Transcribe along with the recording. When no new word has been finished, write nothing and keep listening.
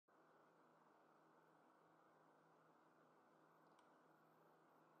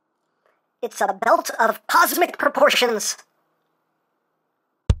It's a belt of cosmic proportions.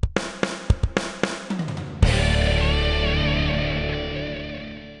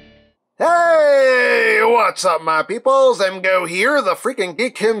 Hey, what's up, my peoples? EmGo here, the freaking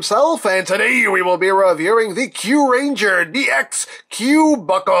geek himself, and today we will be reviewing the Kyuranger DX Q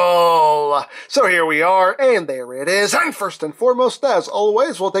Buckle. So here we are, and there it is. And first and foremost, as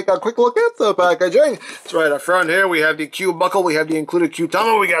always, we'll take a quick look at the packaging. It's right up front here. We have the Q Buckle, we have the included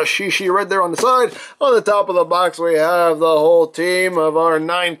Q-Tama, we got Shishi Red there on the side. On the top of the box, we have the whole team of our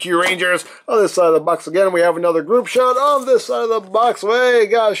 9 Kyurangers. On this side of the box again, we have another group shot. On this side of the box, we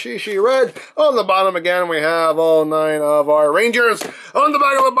got Shishi Red. On the bottom again, we have all 9 of our Rangers. On the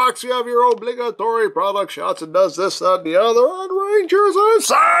back of the box, you have your obligatory product shots. It does this, that, the other, on Rangers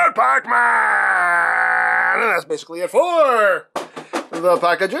inside Pac-Man. And that's basically it for the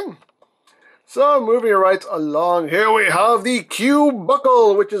packaging. So moving right along, here we have the Q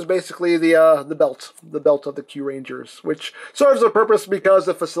Buckle, which is basically the belt of the Kyurangers, which serves a purpose because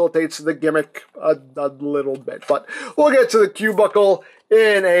it facilitates the gimmick a little bit. But we'll get to the Q Buckle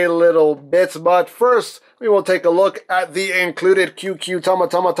in a little bit. But first, we will take a look at the included QQ Tama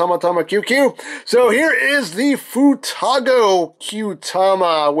QQ. So here is the Futago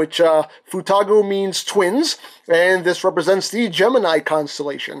Q-Tama, which Futago means twins, and this represents the Gemini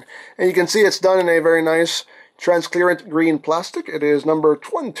constellation. And you can see it's done in a very nice transparent green plastic. It is number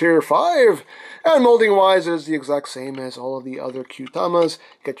 25, and molding-wise is the exact same as all of the other Q-Tamas.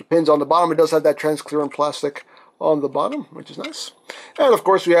 Get your pins on the bottom. It does have that transparent plastic on the bottom, which is nice. And of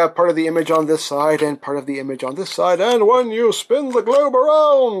course we have part of the image on this side and part of the image on this side, and when you spin the globe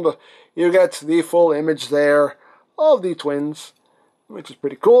around, you get the full image there of the twins, which is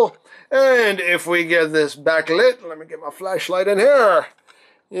pretty cool. And if we get this backlit, let me get my flashlight in here,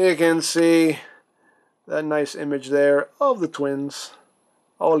 you can see that nice image there of the twins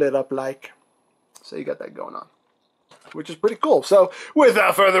all lit up like. So you got that going on, which is pretty cool. So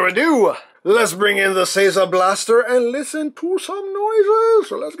without further ado, let's bring in the Seiza Blaster and listen to some noises.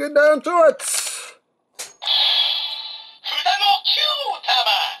 So let's get down to it.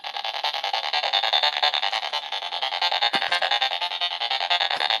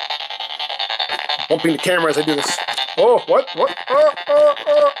 Bumping the camera as I do this. Oh, what?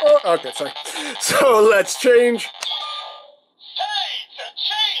 Okay, sorry. So let's change.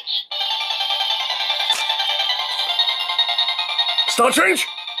 Start change.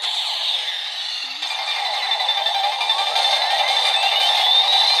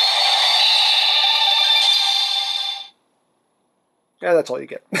 Yeah, that's all you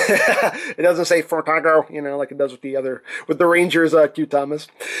get. It doesn't say Futago, you know, like it does with the Rangers Q-Tamas.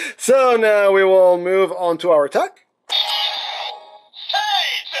 So now we will move on to our attack.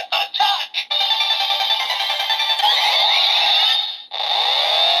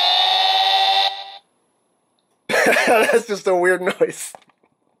 That's just a weird noise.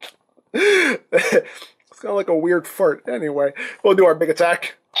 It's kind of like a weird fart. Anyway, we'll do our big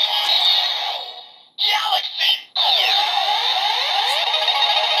attack.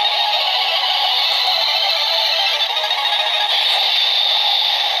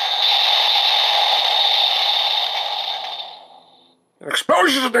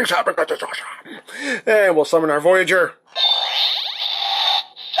 Explosions and things happen. That's awesome. And we'll summon our Voyager.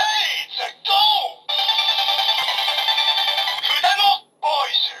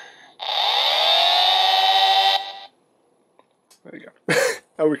 There you go.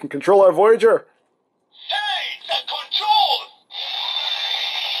 Now we can control our Voyager.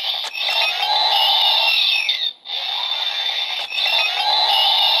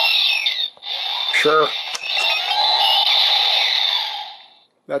 Sure.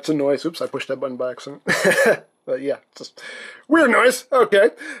 That's a noise. Oops, I pushed that button by accident. But yeah, just weird noise. Okay,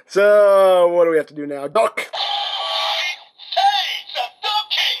 so what do we have to do now? Duck.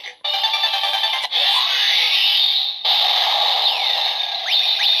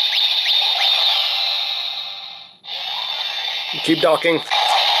 Keep docking.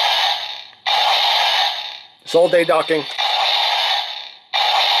 It's all day docking.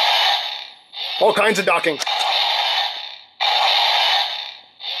 All kinds of docking.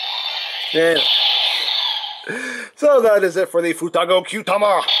 Yeah. So that is it for the Futago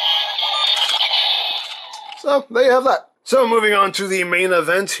Q-Tama. So there you have that. So moving on to the main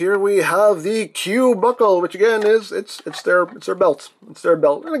event, here we have the Q Buckle, which again is it's their belt. It's their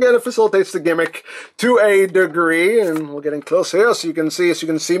belt, and again it facilitates the gimmick to a degree. And we'll get in close here so you can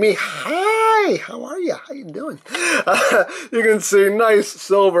see me. Hi, how are you? How you doing? You can see nice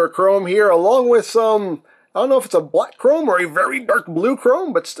silver chrome here, along with some, I don't know if it's a black chrome or a very dark blue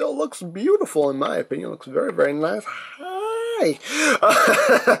chrome, but still looks beautiful in my opinion. Looks very, very nice. Hi.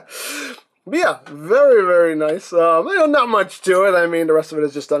 But yeah, very, very nice. Not much to it. I mean, the rest of it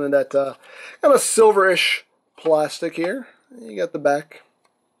is just done in that kind of silverish plastic here. You got the back.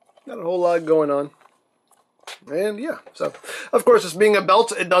 Not a whole lot going on. And yeah, so of course, this being a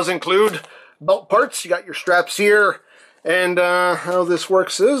belt, it does include belt parts. You got your straps here. And how this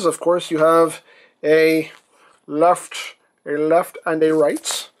works is, of course, you have a left, and a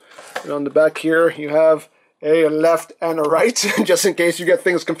right. And on the back here, you have a left and a right, just in case you get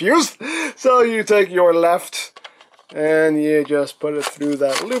things confused. So you take your left, and you just put it through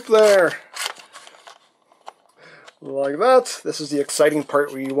that loop there. Like that. This is the exciting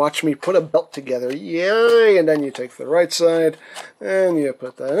part where you watch me put a belt together. Yay! And then you take the right side, and you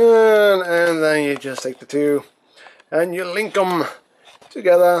put that in, and then you just take the two, and you link them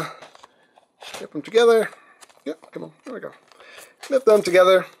together. Clip them together. Yep, come on, there we go. Clip them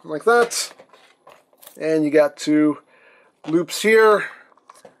together like that. And you got two loops here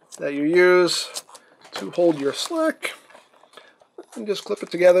that you use to hold your slack. And just clip it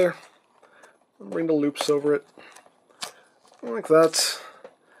together and bring the loops over it. Like that.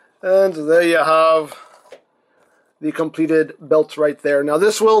 And there you have the completed belt right there. Now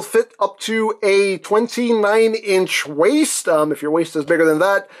this will fit up to a 29-inch waist. If your waist is bigger than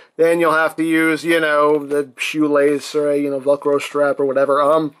that, then you'll have to use, you know, the shoelace or a, you know, Velcro strap or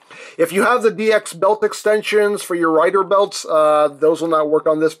whatever. If you have the DX belt extensions for your rider belts, those will not work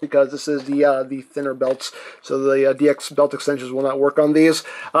on this because this is the thinner belts. So the DX belt extensions will not work on these.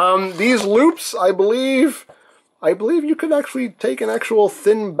 These loops, I believe you could actually take an actual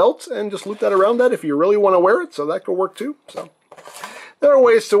thin belt and just loop that around that if you really want to wear it, so that could work too. So there are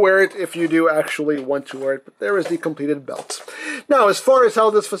ways to wear it if you do actually want to wear it, but there is the completed belt. Now, as far as how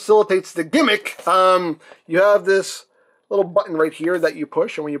this facilitates the gimmick, you have this little button right here that you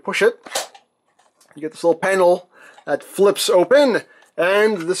push, and when you push it, you get this little panel that flips open,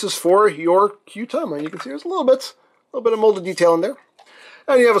 and this is for your Kyutama. You can see there's a little bit of molded detail in there.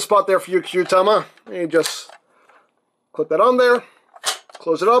 And you have a spot there for your Kyutama, and you just clip that on there,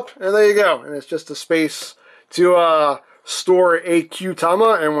 close it up, and there you go. And it's just a space to store a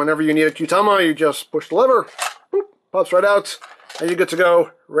Kyutama, and whenever you need a Kyutama, you just push the lever, boop, pops right out, and you're good to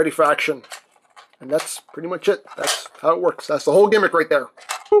go, ready for action. And that's pretty much it. That's how it works. That's the whole gimmick right there.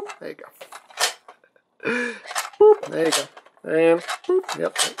 Boop, there you go. Boop, there you go. And boop,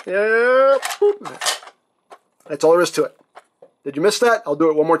 yep, boop. That's all there is to it. Did you miss that? I'll do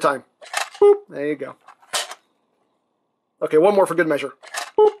it one more time. Boop, there you go. Okay, one more for good measure.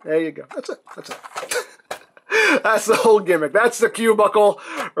 Boop, there you go. That's it. That's it. That's the whole gimmick. That's the Q buckle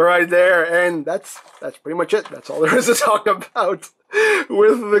right there, and that's pretty much it. That's all there is to talk about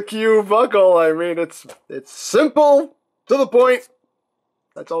with the Q buckle. I mean, it's simple, to the point.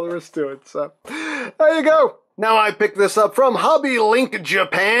 That's all there is to it. So there you go. Now, I picked this up from Hobby Link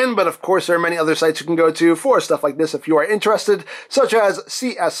Japan, but of course there are many other sites you can go to for stuff like this if you are interested, such as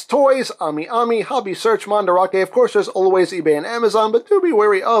CS Toys, Ami Ami, Hobby Search, Mandarake. Of course, there's always eBay and Amazon, but do be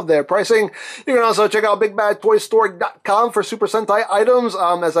wary of their pricing. You can also check out BigBadToyStore.com for Super Sentai items.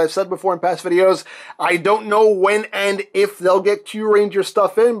 As I've said before in past videos, I don't know when and if they'll get Kyuranger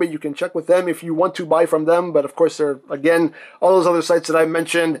stuff in, but you can check with them if you want to buy from them. But of course, there are, again, all those other sites that I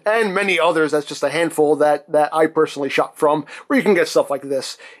mentioned, and many others. That's just a handful that I personally shop from, where you can get stuff like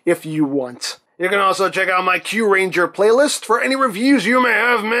this if you want. You can also check out my Kyuranger playlist for any reviews you may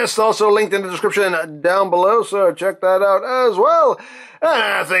have missed, also linked in the description down below, so check that out as well. And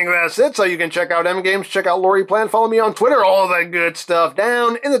I think that's it, so you can check out EmGames, check out Lori Plan, follow me on Twitter, all that good stuff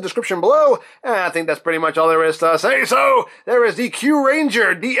down in the description below. And I think that's pretty much all there is to say. So, there is the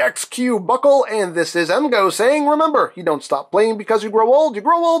Kyuranger DXQ buckle, and this is EmGo saying, remember, you don't stop playing because you grow old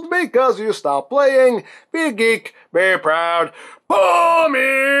because you stop playing. Be a geek, be proud, palm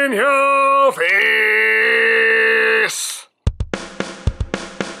in your face.